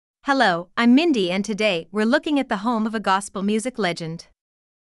Hello, I'm Mindy and today we're looking at the home of a gospel music legend.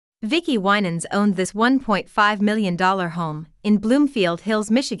 Vickie Winans owned this $1.5 million home in Bloomfield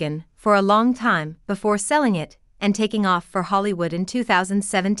Hills, Michigan, for a long time before selling it and taking off for Hollywood in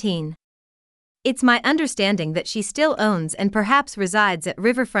 2017. It's my understanding that she still owns and perhaps resides at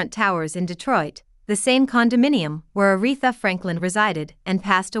Riverfront Towers in Detroit, the same condominium where Aretha Franklin resided and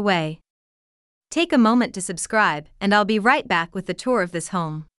passed away. Take a moment to subscribe, and I'll be right back with the tour of this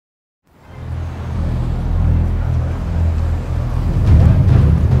home.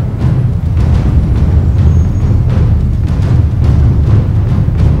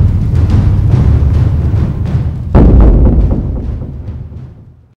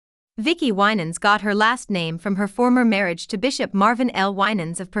 Vickie Winans got her last name from her former marriage to Bishop Marvin L.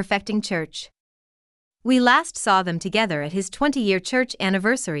 Winans of Perfecting Church. We last saw them together at his 20-year church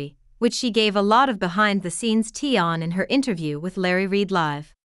anniversary, which she gave a lot of behind-the-scenes tea on in her interview with Larry Reid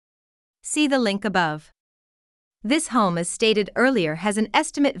Live. See the link above. This home, as stated earlier, has an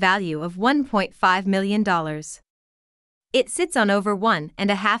estimate value of $1.5 million. It sits on over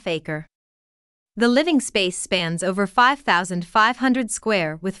 1.5 acres. The living space spans over 5,500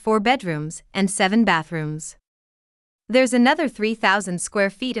 square with 4 bedrooms and 7 bathrooms. There's another 3,000 square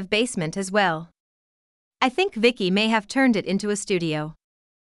feet of basement as well. I think Vickie may have turned it into a studio.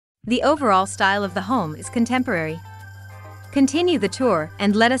 The overall style of the home is contemporary. Continue the tour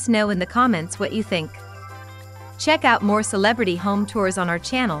and let us know in the comments what you think. Check out more celebrity home tours on our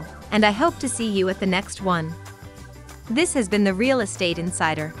channel, and I hope to see you at the next one. This has been the Real Estate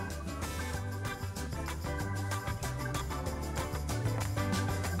Insider.